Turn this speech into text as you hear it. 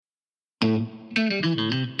Hey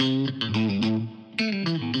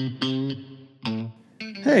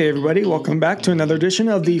everybody, welcome back to another edition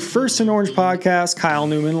of the First and Orange podcast. Kyle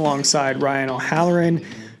Newman alongside Ryan O'Halloran.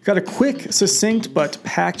 Got a quick, succinct, but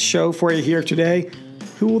packed show for you here today.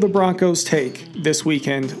 Who will the Broncos take this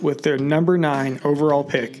weekend with their number 9 overall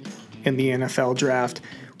pick in the NFL draft?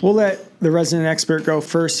 We'll let the resident expert go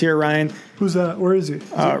first here, Ryan. Who's that? Where is he?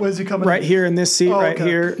 Where's he coming? Right here in this seat, okay.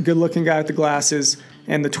 Here. Good-looking guy with the glasses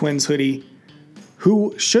and the Twins hoodie.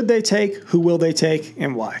 Who should they take? Who will they take?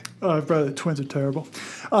 And why? Brother, the Twins are terrible.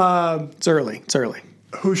 It's early.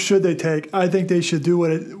 Who should they take? I think they should do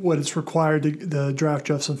what it's required to draft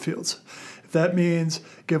Justin Fields. If that means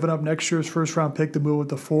giving up next year's first-round pick to move with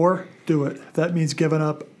the 4, do it. If that means giving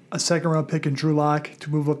up a second-round pick in Drew Lock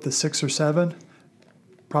to move up to 6 or 7,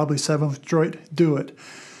 probably 7 with Detroit, do it.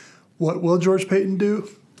 What will George Paton do?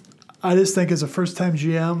 I just think as a first-time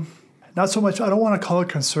GM, not so much, I don't want to call it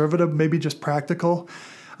conservative, maybe just practical.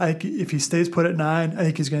 I think if he stays put at 9, I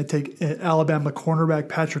think he's going to take Alabama cornerback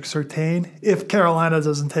Patrick Surtain if Carolina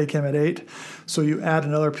doesn't take him at 8. So you add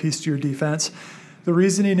another piece to your defense. The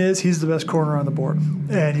reasoning is he's the best corner on the board.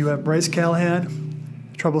 And you have Bryce Callahan,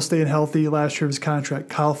 trouble staying healthy last year of his contract.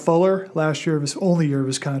 Kyle Fuller, last year of his only year of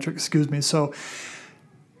his contract, So,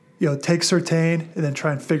 take Surtain and then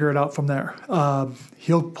try and figure it out from there.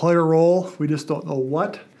 He'll play a role. We just don't know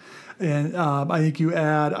what. And I think you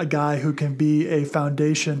add a guy who can be a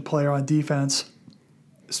foundation player on defense,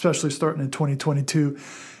 especially starting in 2022.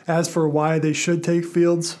 As for why they should take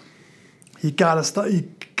Fields, you gotta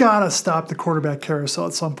stop the quarterback carousel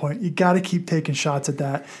at some point. You got to keep taking shots at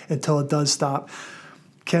that until it does stop.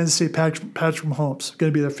 Kansas City, Patrick Mahomes,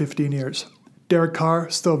 going to be there 15 years. Derek Carr,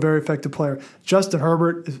 still a very effective player. Justin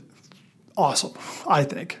Herbert is awesome, I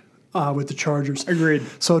think. With the Chargers. Agreed.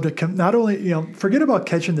 So to not only, forget about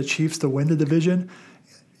catching the Chiefs to win the division.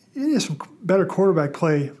 You need some better quarterback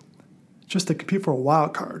play just to compete for a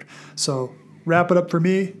wild card. So wrap it up for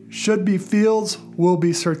me. Should be Fields, will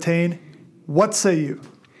be Surtain. What say you?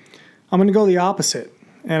 I'm going to go the opposite.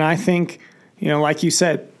 And I think, like you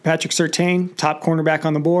said, Patrick Surtain, top cornerback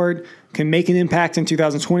on the board, can make an impact in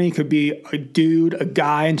 2020, could be a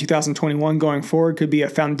guy in 2021 going forward, could be a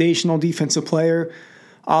foundational defensive player,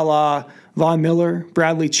 a la Von Miller,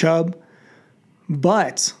 Bradley Chubb.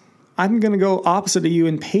 But I'm going to go opposite of you,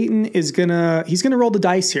 and Paton he's going to roll the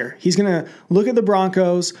dice here. He's going to look at the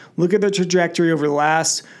Broncos, look at their trajectory over the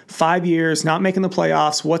last 5 years, not making the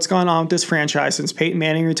playoffs, what's gone on with this franchise since Peyton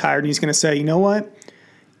Manning retired, and he's going to say, you know what?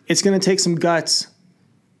 It's going to take some guts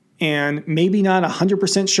and maybe not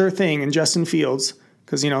 100% sure thing in Justin Fields,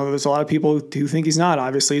 because, there's a lot of people who think he's not,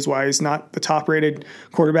 obviously, is why he's not the top-rated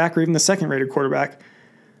quarterback or even the second-rated quarterback.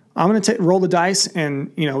 I'm going to roll the dice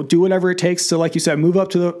and, do whatever it takes to, like you said, move up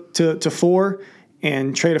to 4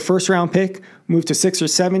 and trade a first-round pick, move to 6 or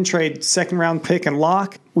 7, trade second-round pick and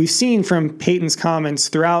lock. We've seen from Peyton's comments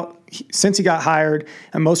throughout since he got hired,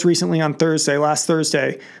 and most recently on last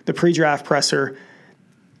Thursday, the pre-draft presser,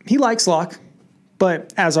 he likes lock.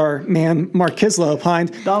 But as our man Mark Kislow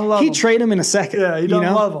opined, he'd trade him in a second. Yeah, he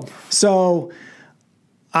doesn't love him. So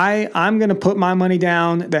I'm going to put my money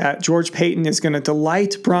down that George Paton is going to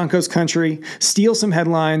delight Broncos country, steal some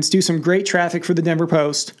headlines, do some great traffic for the Denver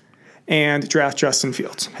Post, and draft Justin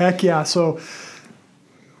Fields. Heck yeah. So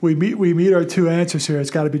we meet our 2 answers here.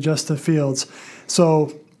 It's got to be Justin Fields.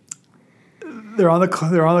 So they're on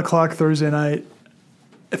the clock Thursday night.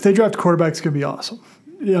 If they draft a quarterback, it's going to be awesome.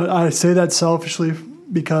 I say that selfishly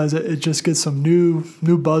because it just gets some new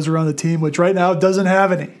buzz around the team, which right now doesn't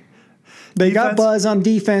have any. They got buzz on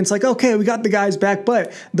defense, like, okay, we got the guys back,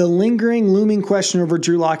 but the looming question over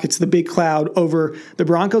Drew Lock, it's the big cloud over the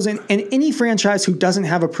Broncos and any franchise who doesn't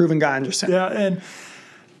have a proven guy under center. Yeah, and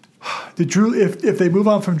if they move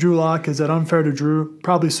on from Drew Lock, is that unfair to Drew?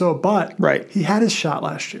 Probably so, but right. He had his shot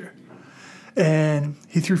last year. And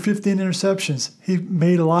he threw 15 interceptions. He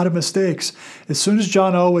made a lot of mistakes. As soon as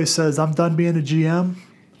John Elway says, I'm done being a GM,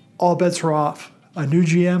 all bets are off. A new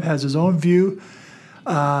GM has his own view.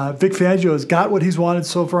 Vic Fangio has got what he's wanted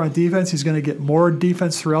so far on defense. He's going to get more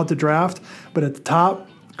defense throughout the draft. But at the top,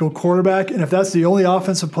 go quarterback. And if that's the only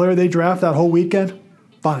offensive player they draft that whole weekend,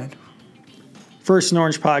 fine. First and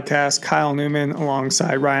Orange podcast, Kyle Newman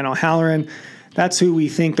alongside Ryan O'Halloran. That's who we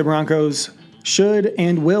think the Broncos should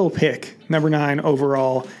and will pick number 9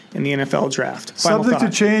 overall in the NFL draft. Subject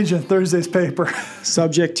to change in Thursday's paper.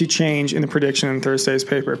 Subject to change in the prediction in Thursday's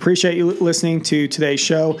paper. Appreciate you listening to today's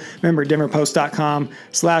show. Remember,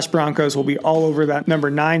 denverpost.com/Broncos will be all over that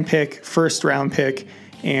number 9 pick, first round pick,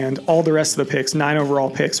 and all the rest of the picks, 9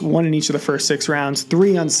 overall picks, 1 in each of the first 6 rounds,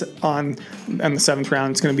 3 on the 7th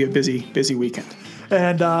round. It's going to be a busy weekend.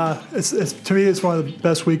 And it's to me, it's one of the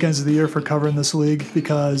best weekends of the year for covering this league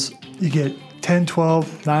because you get 10,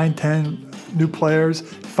 12, 9, 10 new players,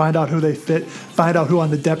 find out who they fit, find out who on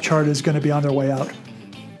the depth chart is going to be on their way out.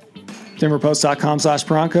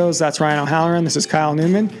 DenverPost.com/Broncos. That's Ryan O'Halloran. This is Kyle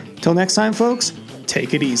Newman. Till next time, folks,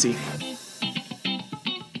 take it easy.